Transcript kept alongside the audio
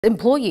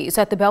Employees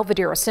at the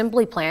Belvidere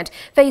Assembly Plant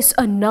face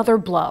another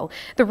blow.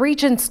 The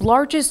region's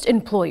largest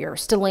employer,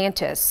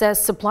 Stellantis,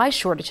 says supply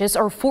shortages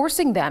are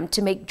forcing them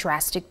to make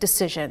drastic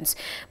decisions.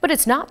 But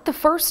it's not the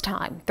first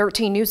time.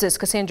 13 News'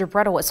 Cassandra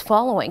Bretto is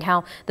following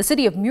how the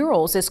city of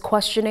Murals is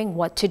questioning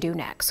what to do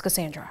next.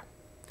 Cassandra.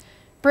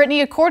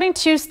 Brittany, according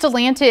to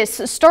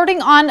Stellantis,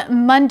 starting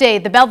on Monday,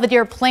 the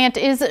Belvidere plant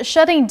is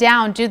shutting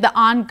down due to the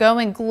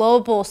ongoing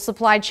global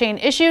supply chain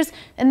issues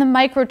and the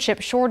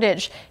microchip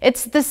shortage.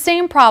 It's the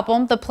same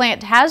problem the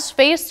plant has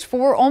faced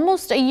for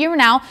almost a year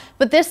now,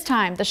 but this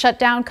time the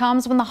shutdown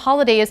comes when the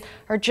holidays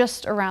are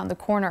just around the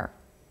corner.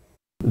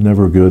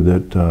 Never good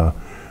that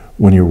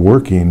when you're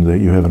working that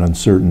you have an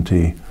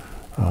uncertainty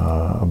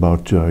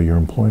about your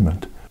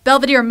employment.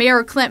 Belvidere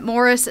Mayor Clint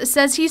Morris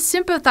says he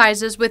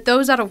sympathizes with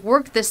those out of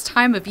work this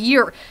time of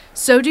year.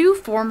 So do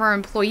former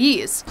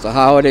employees. It's a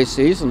holiday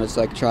season. It's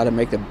like try to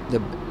make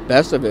the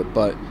best of it,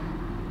 but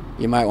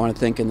you might want to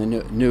think in the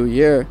new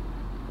year,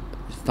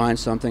 find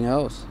something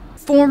else.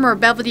 Former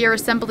Belvidere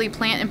Assembly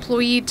Plant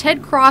employee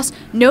Ted Cross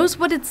knows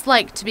what it's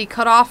like to be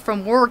cut off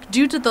from work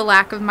due to the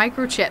lack of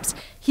microchips.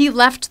 He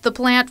left the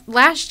plant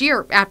last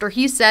year after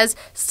he says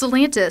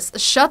Stellantis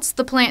shuts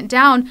the plant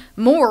down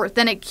more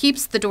than it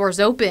keeps the doors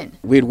open.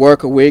 We'd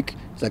work a week,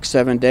 it's like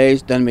 7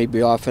 days, then we'd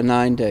be off for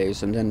 9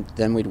 days, and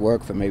then we'd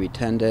work for maybe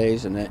 10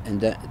 days, and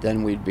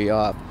then we'd be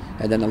off.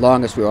 And then the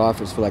longest we were off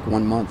was for like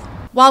 1 month.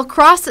 While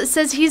Cross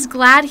says he's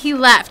glad he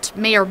left,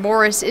 Mayor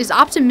Morris is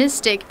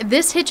optimistic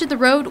this hitch in the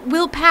road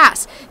will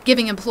pass,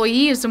 giving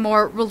employees a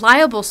more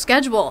reliable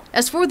schedule.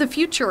 As for the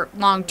future,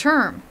 long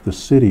term. The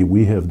city,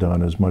 we have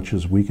done as much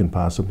as we can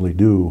possibly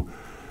do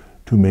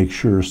to make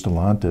sure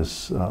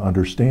Stellantis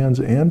understands,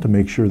 and to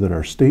make sure that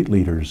our state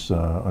leaders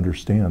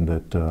understand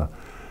that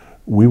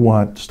we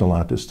want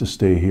Stellantis to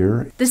stay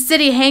here. The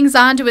city hangs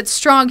on to its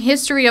strong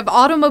history of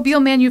automobile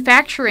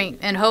manufacturing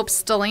and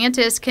hopes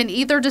Stellantis can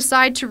either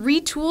decide to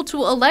retool to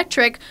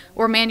electric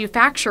or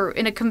manufacture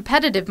in a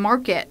competitive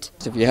market.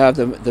 If you have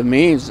the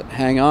means,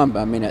 hang on.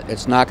 I mean,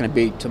 it's not going to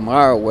be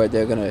tomorrow where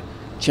they're going to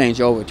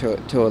change over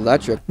to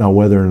electric. Now,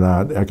 whether or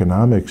not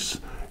economics,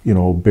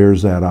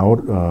 bears that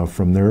out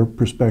from their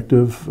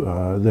perspective,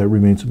 that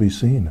remains to be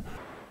seen.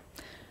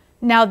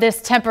 Now,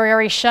 this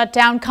temporary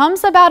shutdown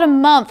comes about a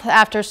month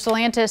after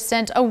Stellantis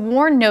sent a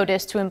warn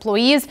notice to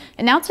employees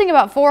announcing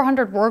about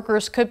 400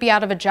 workers could be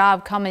out of a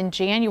job come in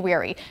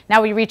January.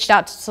 Now, we reached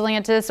out to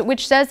Stellantis,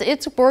 which says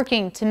it's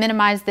working to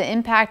minimize the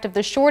impact of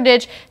the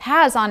shortage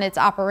has on its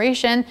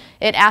operation.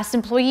 It asked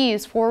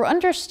employees for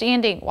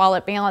understanding while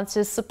it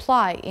balances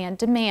supply and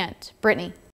demand. Brittany.